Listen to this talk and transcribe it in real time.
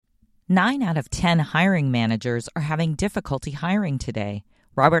9 out of 10 hiring managers are having difficulty hiring today.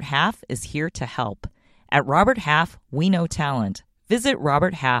 Robert Half is here to help. At Robert Half, we know talent. Visit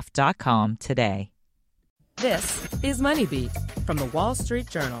roberthalf.com today. This is Money Beat from the Wall Street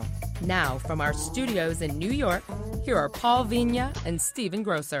Journal. Now, from our studios in New York, here are Paul Vigna and Stephen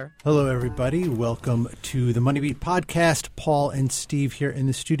Grosser. Hello, everybody. Welcome to the Money Beat podcast. Paul and Steve here in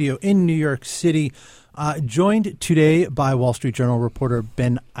the studio in New York City. Joined today by Wall Street Journal reporter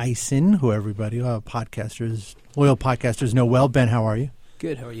Ben Eisen, who everybody, loyal podcasters know well. Ben, how are you?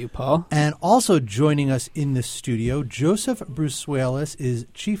 Good. How are you, Paul? And also joining us in the studio, Joseph Brusuelas is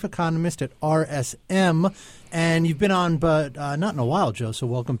chief economist at RSM. And you've been on, but not in a while, Joe, so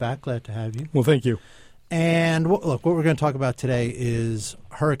welcome back. Glad to have you. Well, thank you. And look, what we're going to talk about today is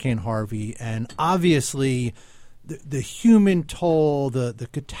Hurricane Harvey. And obviously, the human toll, the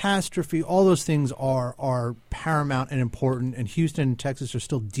catastrophe, all those things are paramount and important. And Houston and Texas are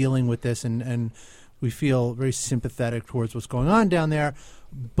still dealing with this, and we feel very sympathetic towards what's going on down there.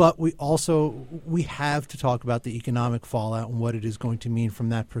 But we have to talk about the economic fallout and what it is going to mean from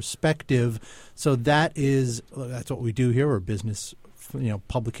that perspective. So that's what we do here. We're a business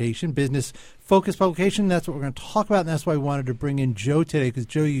publication, business-focused publication. That's what we're going to talk about, and that's why we wanted to bring in Joe today, because,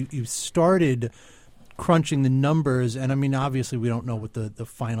 Joe, you started crunching the numbers, and I mean, obviously we don't know what the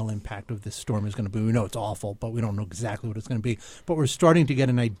final impact of this storm is going to be. We know it's awful, but we don't know exactly what it's going to be. But we're starting to get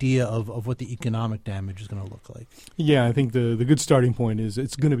an idea of what the economic damage is going to look like. Yeah, I think the good starting point is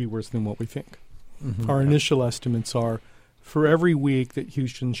it's going to be worse than what we think. Mm-hmm. Our initial estimates are for every week that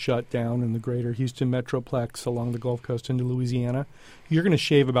Houston's shut down in the greater Houston metroplex along the Gulf Coast into Louisiana, you're going to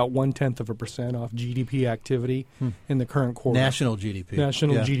shave about 0.1% off GDP activity in the current quarter. National GDP.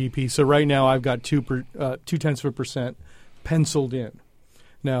 GDP. So right now I've got 0.2% penciled in.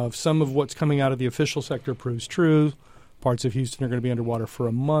 Now, if some of what's coming out of the official sector proves true, parts of Houston are going to be underwater for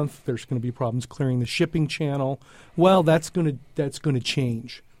a month. There's going to be problems clearing the shipping channel. Well, that's going to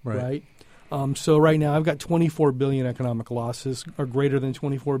change, right? So right now I've got 24 billion economic losses, or greater than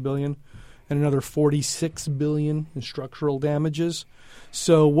 24 billion, and another 46 billion in structural damages.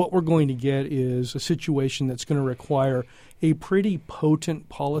 So what we're going to get is a situation that's going to require a pretty potent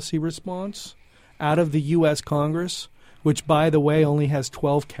policy response out of the U.S. Congress, which, by the way, only has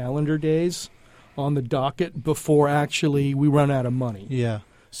 12 calendar days on the docket before actually we run out of money. Yeah.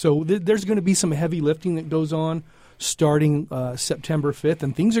 So there's going to be some heavy lifting that goes on starting September 5th,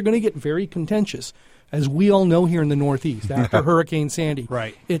 and things are going to get very contentious. As we all know here in the Northeast, after Hurricane Sandy,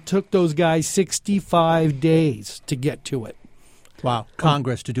 right, it took those guys 65 days to get to it. Wow.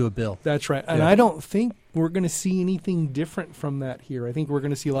 Congress to do a bill. That's right. And I don't think we're going to see anything different from that here. I think we're going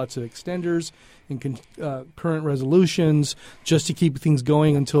to see lots of extenders and current resolutions just to keep things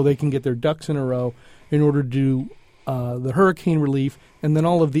going until they can get their ducks in a row in order to do the hurricane relief and then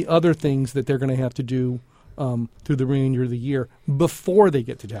all of the other things that they're going to have to do through the remainder of the year before they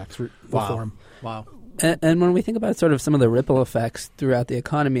get to tax reform. Wow. And when we think about sort of some of the ripple effects throughout the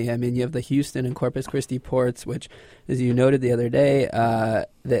economy, I mean, you have the Houston and Corpus Christi ports, which, as you noted the other day,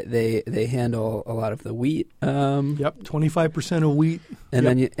 they handle a lot of the wheat. 25% of wheat.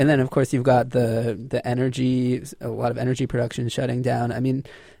 And then of course you've got the energy, a lot of energy production shutting down. I mean,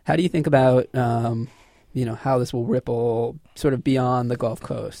 how do you think about how this will ripple sort of beyond the Gulf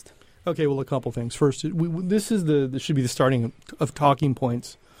Coast? Okay, well, a couple things. First, this should be the starting of talking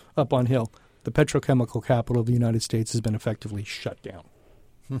points up on Hill. The petrochemical capital of the United States has been effectively shut down,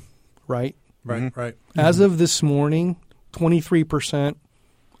 right? Right, right. As of this morning, 23%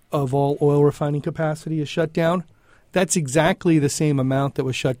 of all oil refining capacity is shut down. That's exactly the same amount that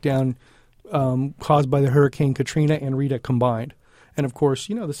was shut down caused by the Hurricane Katrina and Rita combined. And, of course,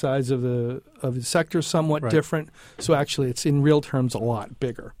 the size of the sector is somewhat different. So, actually, it's in real terms a lot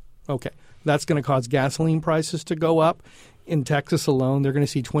bigger. Okay, that's going to cause gasoline prices to go up. In Texas alone, they're going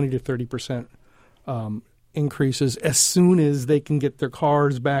to see 20 to 30% increases as soon as they can get their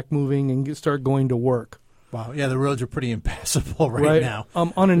cars back moving and start going to work. Wow, yeah, the roads are pretty impassable right now.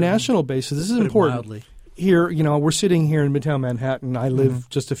 On a national basis, this is important. Wildly. Here, we're sitting here in Midtown Manhattan. I live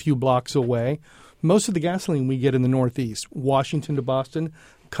just a few blocks away. Most of the gasoline we get in the Northeast, Washington to Boston,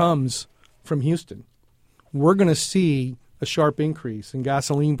 comes from Houston. We're going to see a sharp increase in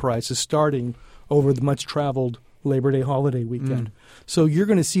gasoline prices starting over the much-traveled Labor Day holiday weekend. So you're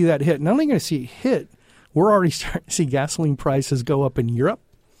going to see that hit. Not only going to see it hit, we're already starting to see gasoline prices go up in Europe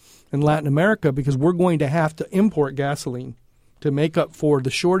and Latin America because we're going to have to import gasoline to make up for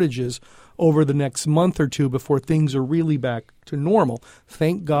the shortages over the next month or two before things are really back to normal.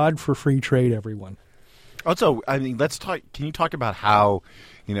 Thank God for free trade, everyone. Also, I mean, let's talk. Can you talk about how,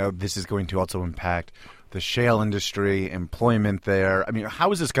 this is going to also impact the shale industry, employment there. I mean,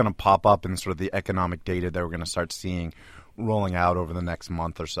 how is this going to pop up in sort of the economic data that we're going to start seeing rolling out over the next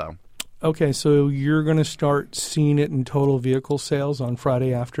month or so? Okay, so you're going to start seeing it in total vehicle sales on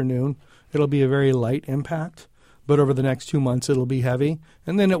Friday afternoon. It'll be a very light impact, but over the next 2 months it'll be heavy,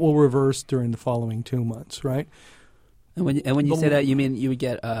 and then it will reverse during the following 2 months, right? And when you say that, you mean you would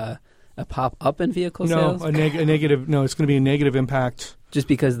get a pop up in vehicle sales? No, a negative. No, it's going to be a negative impact. Just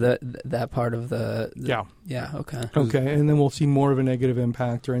because that part of the yeah, okay. Okay, and then we'll see more of a negative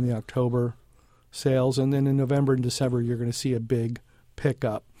impact during the October sales, and then in November and December you're going to see a big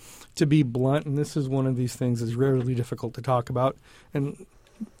pickup. To be blunt, and this is one of these things that's rarely difficult to talk about, and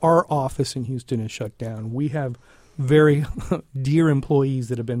our office in Houston is shut down. We have very dear employees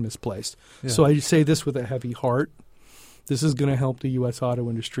that have been misplaced. Yeah. So I say this with a heavy heart. This is going to help the U.S. auto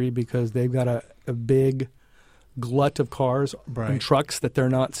industry because they've got a big glut of cars and trucks that they're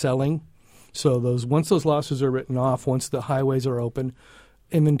not selling. So once those losses are written off, once the highways are open,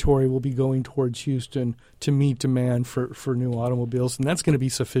 inventory will be going towards Houston to meet demand for new automobiles, and that's going to be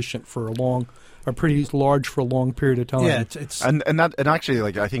sufficient for a long period of time. Yeah, and actually,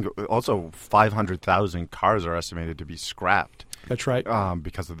 like I think also 500,000 cars are estimated to be scrapped. That's right,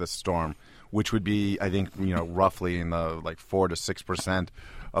 because of this storm, which would be, I think, roughly in the 4 to 6%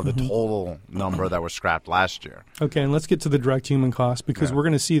 of the total number that was scrapped last year. Okay, and let's get to the direct human cost because we're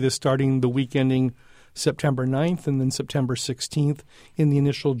going to see this starting the week ending September 9th and then September 16th in the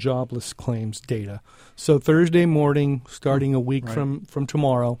initial jobless claims data. So Thursday morning, starting a week from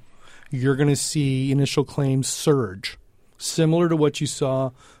tomorrow, you're going to see initial claims surge, similar to what you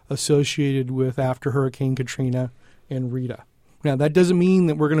saw associated with after Hurricane Katrina and Rita. Now, that doesn't mean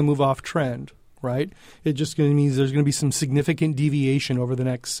that we're going to move off trend, right? It just means there's going to be some significant deviation over the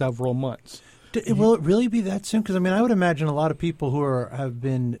next several months. Will it really be that soon? Because, I would imagine a lot of people who have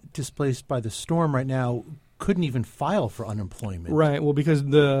been displaced by the storm right now couldn't even file for unemployment. Right. Well, because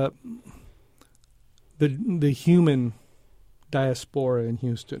the human diaspora in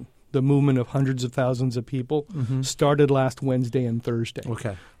Houston, the movement of hundreds of thousands of people, started last Wednesday and Thursday.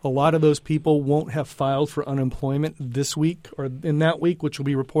 Okay. A lot of those people won't have filed for unemployment this week or in that week, which will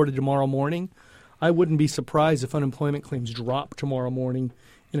be reported tomorrow morning. I wouldn't be surprised if unemployment claims drop tomorrow morning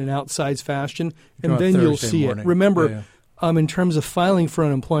in an outsized fashion, and then you'll see it. Remember, in terms of filing for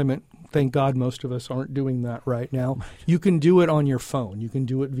unemployment, thank God most of us aren't doing that right now. You can do it on your phone. You can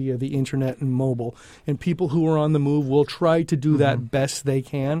do it via the internet and mobile. And people who are on the move will try to do that best they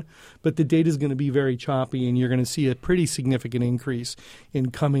can, but the data is going to be very choppy, and you're going to see a pretty significant increase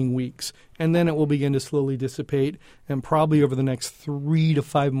in coming weeks. And then it will begin to slowly dissipate, and probably over the next 3 to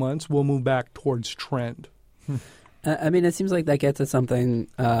 5 months, we'll move back towards trend. It seems like that gets at something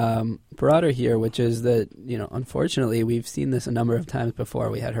broader here, which is that, unfortunately, we've seen this a number of times before.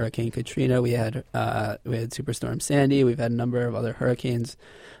 We had Hurricane Katrina, we had Superstorm Sandy, we've had a number of other hurricanes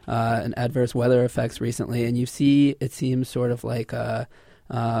and adverse weather effects recently, and you see it seems sort of like a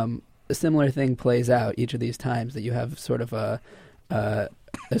similar thing plays out each of these times, that you have sort of a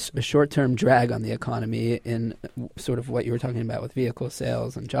short-term drag on the economy in sort of what you were talking about with vehicle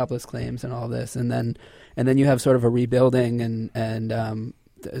sales and jobless claims and all this, and then you have sort of a rebuilding and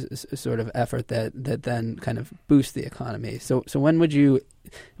sort of effort that then kind of boosts the economy. So when would you,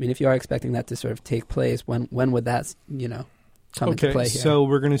 if you are expecting that to sort of take place, when would that come into play here? So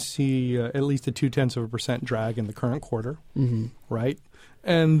we're going to see at least a 0.2% drag in the current quarter, right?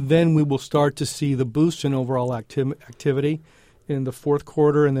 And then we will start to see the boost in overall activity in the fourth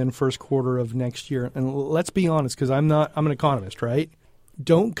quarter and then first quarter of next year. And let's be honest, because I'm an economist, right?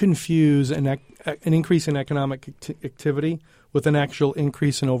 Don't confuse an increase in economic activity with an actual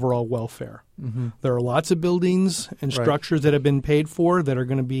increase in overall welfare. There are lots of buildings and structures that have been paid for that are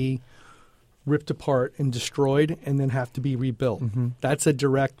going to be ripped apart and destroyed and then have to be rebuilt. That's a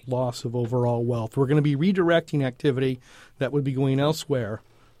direct loss of overall wealth. We're going to be redirecting activity that would be going elsewhere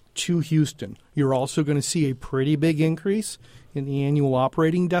to Houston. You're also going to see a pretty big increase in the annual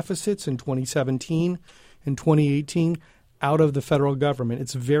operating deficits in 2017 and 2018 out of the federal government.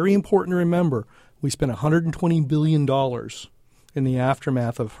 It's very important to remember we spent $120 billion in the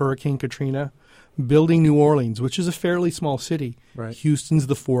aftermath of Hurricane Katrina building New Orleans, which is a fairly small city. Houston's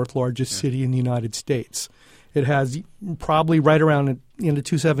the fourth largest city in the United States. It has probably right around the end of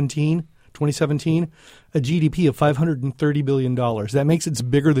 2017, a GDP of $530 billion. That makes it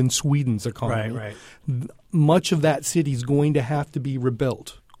bigger than Sweden's economy. Much of that city is going to have to be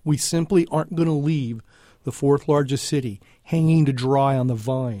rebuilt. We simply aren't going to leave the fourth largest city hanging to dry on the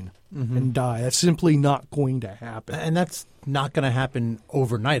vine and die. That's simply not going to happen. And that's not going to happen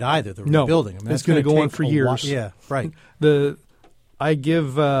overnight either, the rebuilding. It's going to go on for years. Yeah, right. I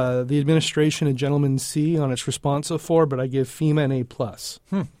give the administration a gentleman's C on its response so far, but I give FEMA an A+.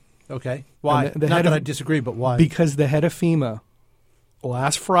 Okay. Why? The Not head that of- I disagree, but why? Because the head of FEMA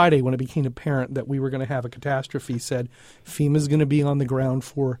last Friday, when it became apparent that we were going to have a catastrophe, said FEMA's going to be on the ground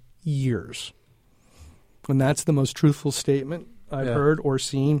for years. And that's the most truthful statement I've heard or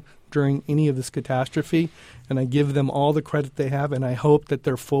seen during any of this catastrophe. And I give them all the credit they have, and I hope that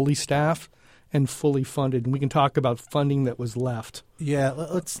they're fully staffed and fully funded. And we can talk about funding that was left. Yeah,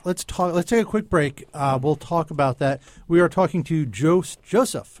 let's talk. Let's take a quick break. We'll talk about that. We are talking to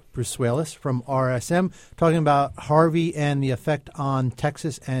Joseph Brusuelas from RSM, talking about Harvey and the effect on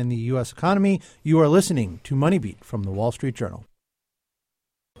Texas and the U.S. economy. You are listening to Money Beat from the Wall Street Journal.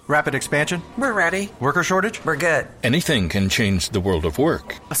 Rapid expansion? We're ready. Worker shortage? We're good. Anything can change the world of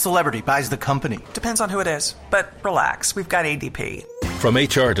work. A celebrity buys the company. Depends on who it is. But relax, we've got ADP. From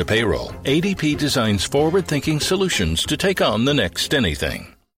HR to payroll, ADP designs forward-thinking solutions to take on the next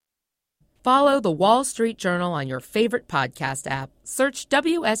anything. Follow the Wall Street Journal on your favorite podcast app. Search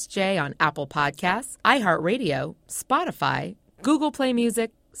WSJ on Apple Podcasts, iHeartRadio, Spotify, Google Play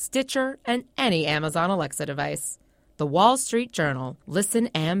Music, Stitcher, and any Amazon Alexa device. The Wall Street Journal. Listen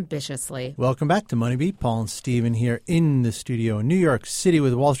ambitiously. Welcome back to Money Beat. Paul and Steven here in the studio in New York City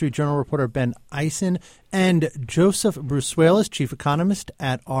with Wall Street Journal reporter Ben Eisen and Joseph Brusuelas, chief economist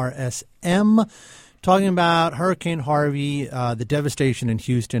at RSM, talking about Hurricane Harvey, the devastation in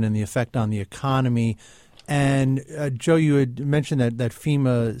Houston and the effect on the economy. And Joe, you had mentioned that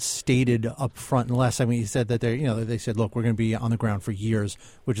FEMA stated up front, and last time you said that they said, look, we're going to be on the ground for years,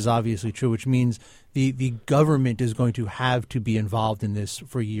 which is obviously true, which means the government is going to have to be involved in this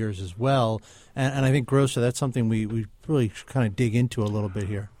for years as well. And I think, Grosser, that's something we really should kind of dig into a little bit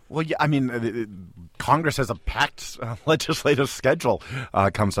here. Well, yeah, I mean, Congress has a packed legislative schedule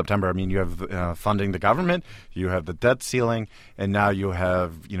come September. I mean, you have funding the government, you have the debt ceiling, and now you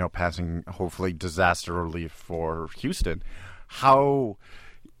have, passing, hopefully, disaster relief for Houston. How,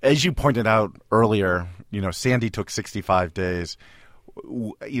 as you pointed out earlier, Sandy took 65 days.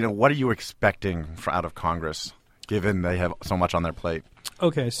 What are you expecting out of Congress, given they have so much on their plate?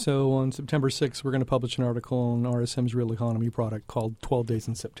 Okay, so on September 6th, we're going to publish an article on RSM's Real Economy product called 12 Days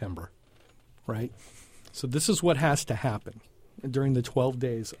in September, right? So this is what has to happen during the 12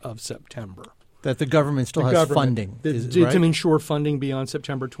 days of September. That the government still has funding. To ensure funding beyond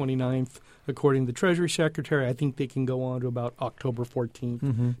September 29th, according to the Treasury Secretary, I think they can go on to about October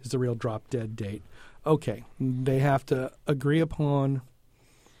 14th is the real drop-dead date. Okay, they have to agree upon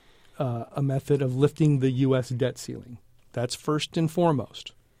a method of lifting the U.S. debt ceiling. That's first and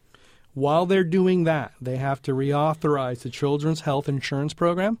foremost. While they're doing that, they have to reauthorize the Children's Health Insurance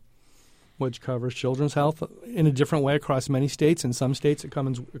Program, which covers children's health in a different way across many states. In some states, it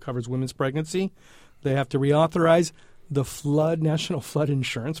covers women's pregnancy. They have to reauthorize the National Flood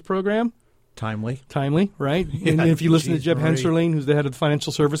Insurance Program. Timely, right? Yeah, and if you listen to Jeb Marie. Hensarling, who's the head of the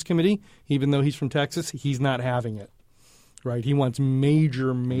Financial Service Committee, even though he's from Texas, he's not having it. Right, he wants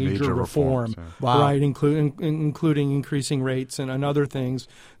major reform, right, including increasing rates and other things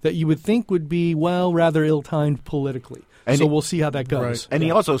that you would think would be, rather ill-timed politically. And so we'll see how that goes. Right. And he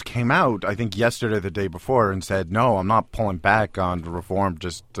also came out, I think, yesterday, the day before, and said, no, I'm not pulling back on reform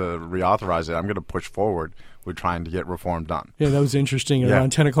just to reauthorize it. I'm going to push forward with trying to get reform done. Yeah, that was interesting.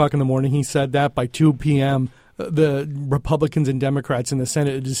 Around 10 o'clock in the morning, he said that. By 2 p.m., the Republicans and Democrats in the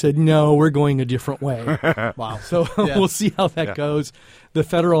Senate just said, no, we're going a different way. Wow. So we'll see how that goes. The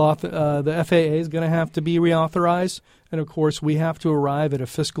the FAA is going to have to be reauthorized. And, of course, we have to arrive at a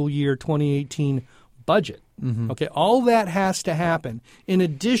fiscal year 2018 budget. Okay, all that has to happen in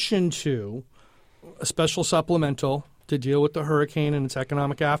addition to a special supplemental to deal with the hurricane and its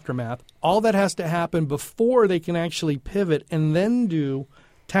economic aftermath. All that has to happen before they can actually pivot and then do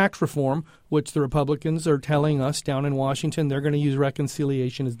tax reform, which the Republicans are telling us down in Washington they're going to use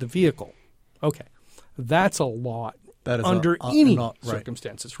reconciliation as the vehicle. Okay, that's a lot under any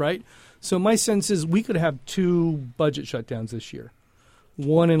circumstances, right? So my sense is we could have 2 budget shutdowns this year.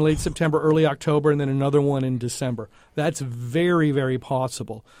 One in late September, early October, and then another one in December. That's very, very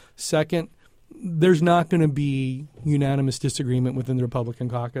possible. Second, there's not going to be unanimous disagreement within the Republican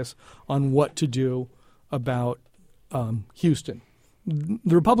caucus on what to do about Houston.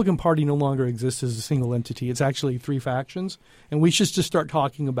 The Republican Party no longer exists as a single entity. It's actually 3 factions, and we should just start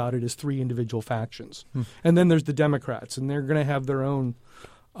talking about it as 3 individual factions. And then there's the Democrats, and they're going to have their own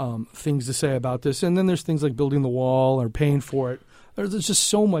things to say about this. And then there's things like building the wall or paying for it. There's just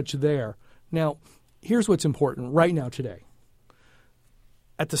so much there. Now, here's what's important right now today.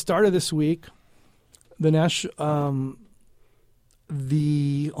 At the start of this week, the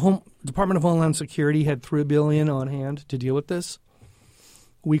Department of Homeland Security had $3 billion on hand to deal with this.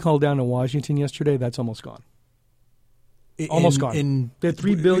 We called down to Washington yesterday. That's almost gone. Almost gone. They're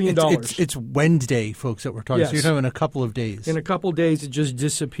 $3 billion. It's Wednesday, folks, that we're talking. Yes. So you're talking in a couple of days. In a couple of days, it just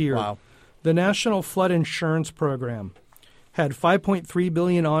disappeared. Wow. The National Flood Insurance Program had $5.3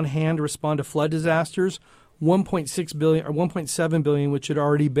 billion on hand to respond to flood disasters, $1.6 billion or $1.7 billion, which had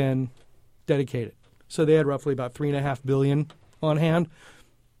already been dedicated. So they had roughly about $3.5 billion on hand.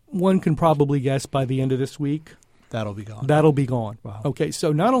 One can probably guess by the end of this week That'll be gone. that'll be gone. Wow. Okay,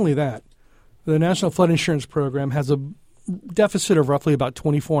 so not only that, the National Flood Insurance Program has a deficit of roughly about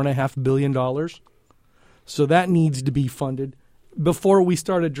 $24.5 billion. So that needs to be funded before we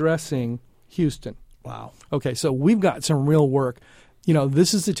start addressing Houston. Wow. Okay, so we've got some real work. You know,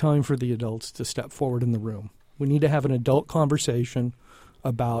 this is the time for the adults to step forward in the room. We need to have an adult conversation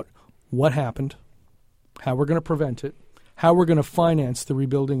about what happened, how we're going to prevent it, how we're going to finance the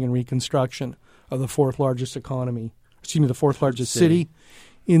rebuilding and reconstruction of the fourth largest city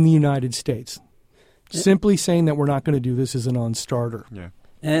in the United States. Simply saying that we're not going to do this is a non-starter. Yeah.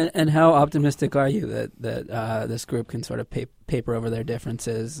 And how optimistic are you that this group can sort of paper over their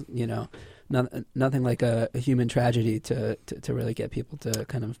differences? You know, nothing like a human tragedy to really get people to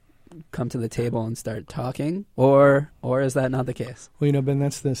kind of come to the table and start talking, or is that not the case? Well, you know, Ben,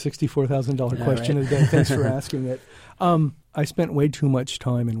 that's the $64,000 question right. of the day. Thanks for asking it. I spent way too much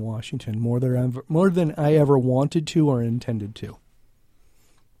time in Washington, more than I ever wanted to or intended to.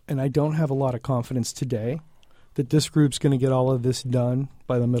 And I don't have a lot of confidence today that this group's going to get all of this done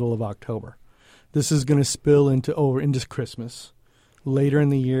by the middle of October. This is going to spill into Christmas. Later in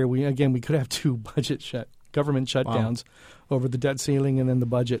the year, we could have two government shutdowns over the debt ceiling and then the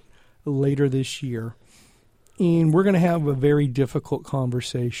budget later this year. And we're going to have a very difficult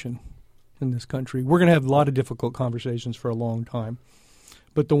conversation in this country. We're going to have a lot of difficult conversations for a long time.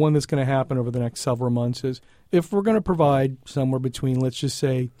 But the one that's going to happen over the next several months is if we're going to provide somewhere between, let's just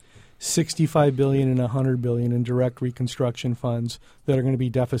say, $65 billion and $100 billion in direct reconstruction funds that are going to be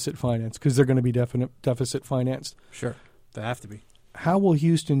deficit financed, because they're going to be deficit financed. Sure. They have to be. How will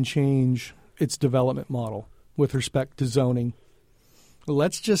Houston change its development model with respect to zoning?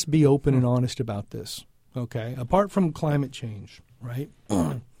 Let's just be open and honest about this, okay? Apart from climate change, right?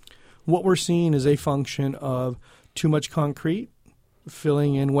 What we're seeing is a function of too much concrete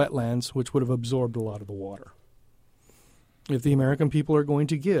filling in wetlands, which would have absorbed a lot of the water. If the American people are going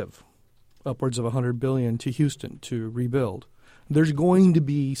to give upwards of $100 billion to Houston to rebuild, there's going to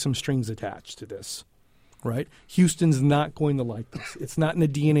be some strings attached to this, right? Houston's not going to like this. It's not in the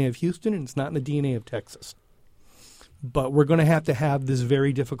DNA of Houston, and it's not in the DNA of Texas. But we're going to have this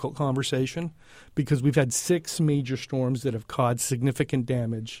very difficult conversation because we've had 6 major storms that have caused significant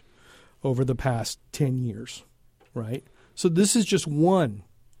damage over the past 10 years, right? So this is just one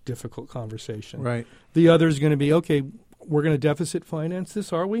difficult conversation. Right. The other is going to be, okay, we're going to deficit finance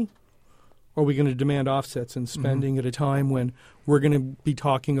this, are we? Or are we going to demand offsets and spending at a time when we're going to be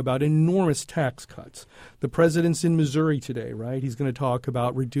talking about enormous tax cuts? The president's in Missouri today, right? He's going to talk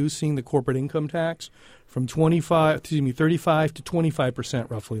about reducing the corporate income tax from 35 to 25%,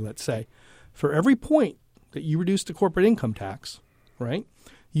 roughly, let's say. For every point that you reduce the corporate income tax, right,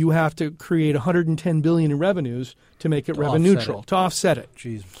 you have to create $110 billion in revenues to make it revenue neutral, to offset it.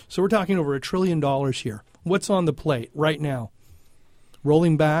 Jeez. So we're talking over $1 trillion here. What's on the plate right now?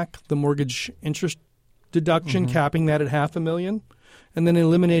 Rolling back the mortgage interest deduction, capping that at $500,000, and then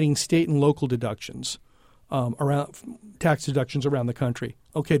eliminating state and local deductions, around tax deductions around the country.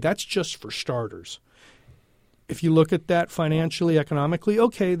 Okay, that's just for starters. If you look at that financially, economically,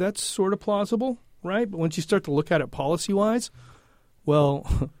 okay, that's sort of plausible, right? But once you start to look at it policy-wise, well,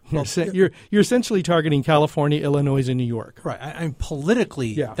 you're essentially targeting California, Illinois, and New York. Right. And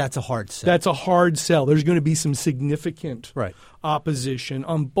politically, that's a hard sell. That's a hard sell. There's going to be some significant right. opposition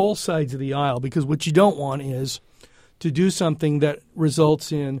on both sides of the aisle, because what you don't want is to do something that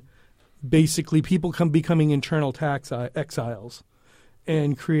results in basically people becoming internal tax exiles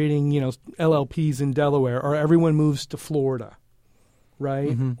and creating, LLPs in Delaware, or everyone moves to Florida,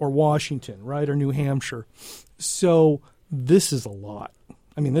 right, or Washington, right, or New Hampshire. So this is a lot.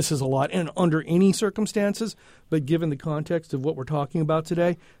 I mean, this is a lot, and under any circumstances, but given the context of what we're talking about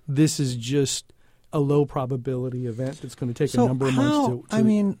today, this is just a low probability event that's going to take a number of months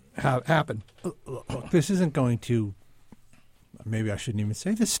to happen. Look, this isn't going to, maybe I shouldn't even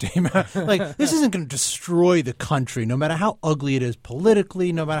say this statement, like this isn't going to destroy the country, no matter how ugly it is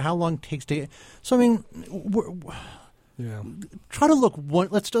politically, no matter how long it takes to. So, I mean, try to look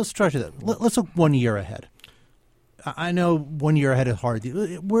let's try to that. Let's look 1 year ahead. I know 1 year ahead is hard.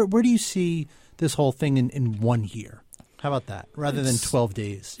 Where do you see this whole thing in 1 year? How about that, rather than 12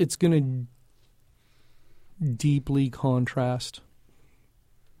 days? It's going to deeply contrast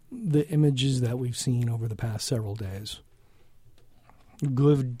the images that we've seen over the past several days.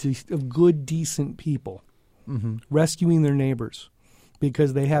 Good, decent people rescuing their neighbors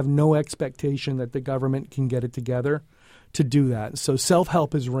because they have no expectation that the government can get it together to do that. So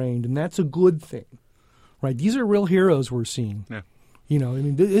self-help has reigned, and that's a good thing, right? These are real heroes we're seeing. Yeah. You know, I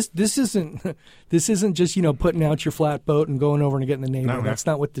mean, this isn't just, you know, putting out your flatboat and going over and getting the neighbor. No, that's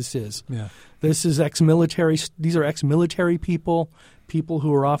not what this is. Yeah. This is ex-military. These are ex-military people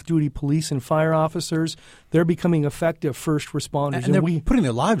who are off-duty police and fire officers. They're becoming effective first responders. And they're putting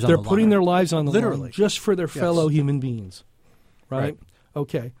their lives on the line. They're putting their lives on the Literally. line just for their fellow human beings, right?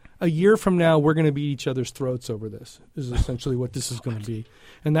 Okay. A year from now, we're going to beat each other's throats over this, is essentially what this is going to be.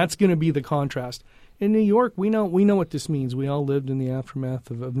 And that's going to be the contrast. In New York, we know what this means. We all lived in the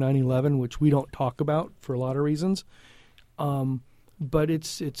aftermath of 9/11, which we don't talk about for a lot of reasons. But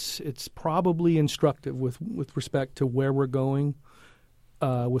it's probably instructive with respect to where we're going,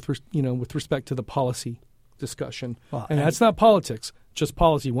 with respect to the policy discussion. Well, and that's not politics, just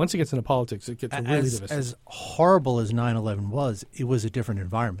policy. Once it gets into politics, it gets really divisive. As horrible as 9/11 was, it was a different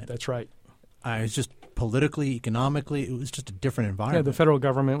environment. That's right. It's just politically, economically, it was just a different environment. Yeah, the federal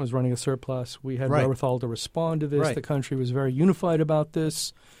government was running a surplus. We had wherewithal to respond to this. The country was very unified about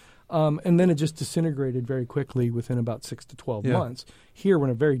this. And then it just disintegrated very quickly within about 6 to 12 months. Here, we're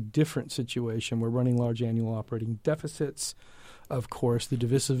in a very different situation. We're running large annual operating deficits. Of course, the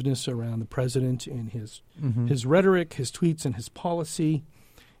divisiveness around the president and his rhetoric, his tweets, and his policy,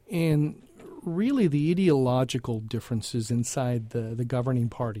 and really the ideological differences inside the governing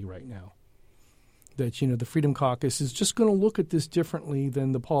party right now. That, you know, the Freedom Caucus is just going to look at this differently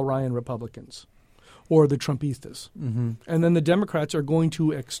than the Paul Ryan Republicans or the Trumpistas. And then the Democrats are going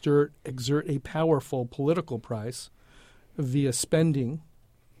to exert a powerful political price via spending,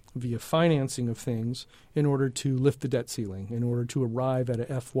 via financing of things in order to lift the debt ceiling, in order to arrive at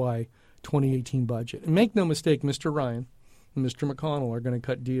a FY 2018 budget. And make no mistake, Mr. Ryan and Mr. McConnell are going to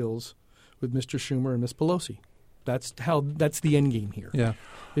cut deals with Mr. Schumer and Ms. Pelosi. That's the end game here. Yeah.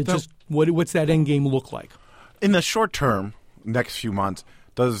 It's just what's that end game look like? In the short term, next few months,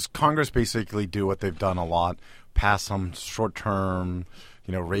 does Congress basically do what they've done a lot, pass some short term,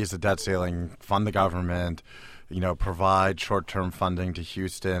 you know, raise the debt ceiling, fund the government, you know, provide short term funding to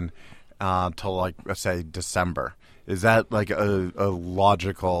Houston till, like, let's say December? Is that like a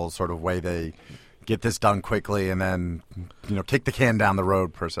logical sort of way they get this done quickly and then, you know, kick the can down the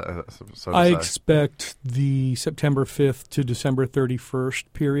road, so to say? I expect the September 5th to December 31st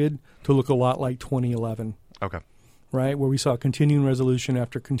period to look a lot like 2011. Okay. Right, where we saw continuing resolution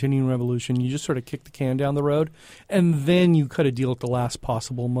after continuing revolution. You just sort of kick the can down the road, and then you cut a deal at the last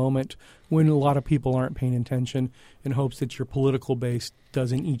possible moment when a lot of people aren't paying attention in hopes that your political base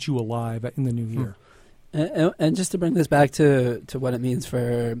doesn't eat you alive in the new year. And just to bring this back to what it means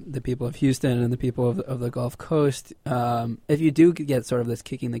for the people of Houston and the people of the Gulf Coast, if you do get sort of this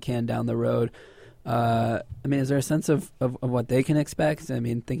kicking the can down the road, I mean, is there a sense of what they can expect? I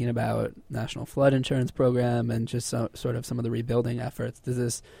mean, thinking about National Flood Insurance Program and just sort of some of the rebuilding efforts, does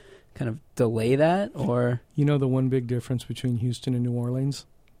this kind of delay that? Or you know the one big difference between Houston and New Orleans?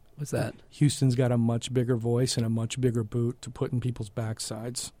 What's that? Houston's got a much bigger voice and a much bigger boot to put in people's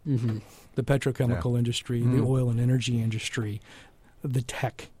backsides. The petrochemical industry, the oil and energy industry, the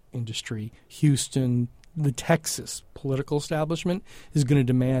tech industry. Houston, the Texas political establishment is going to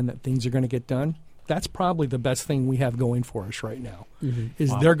demand that things are going to get done. That's probably the best thing we have going for us right now,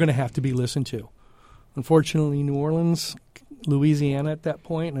 is they're going to have to be listened to. Unfortunately, New Orleans, Louisiana at that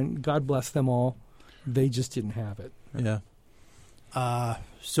point, and God bless them all, they just didn't have it. Yeah.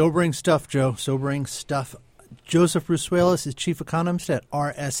 Sobering stuff, Joe. Sobering stuff. Joseph Brusuelas is chief economist at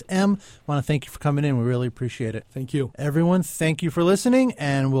RSM. I want to thank you for coming in. We really appreciate it. Thank you. Everyone, thank you for listening,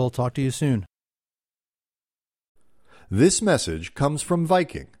 and we'll talk to you soon. This message comes from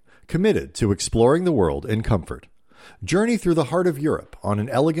Viking, committed to exploring the world in comfort. Journey through the heart of Europe on an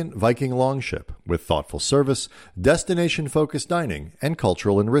elegant Viking longship with thoughtful service, destination-focused dining, and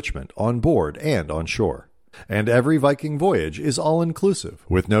cultural enrichment on board and on shore. And every Viking voyage is all-inclusive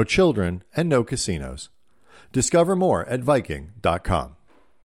with no children and no casinos. Discover more at Viking.com.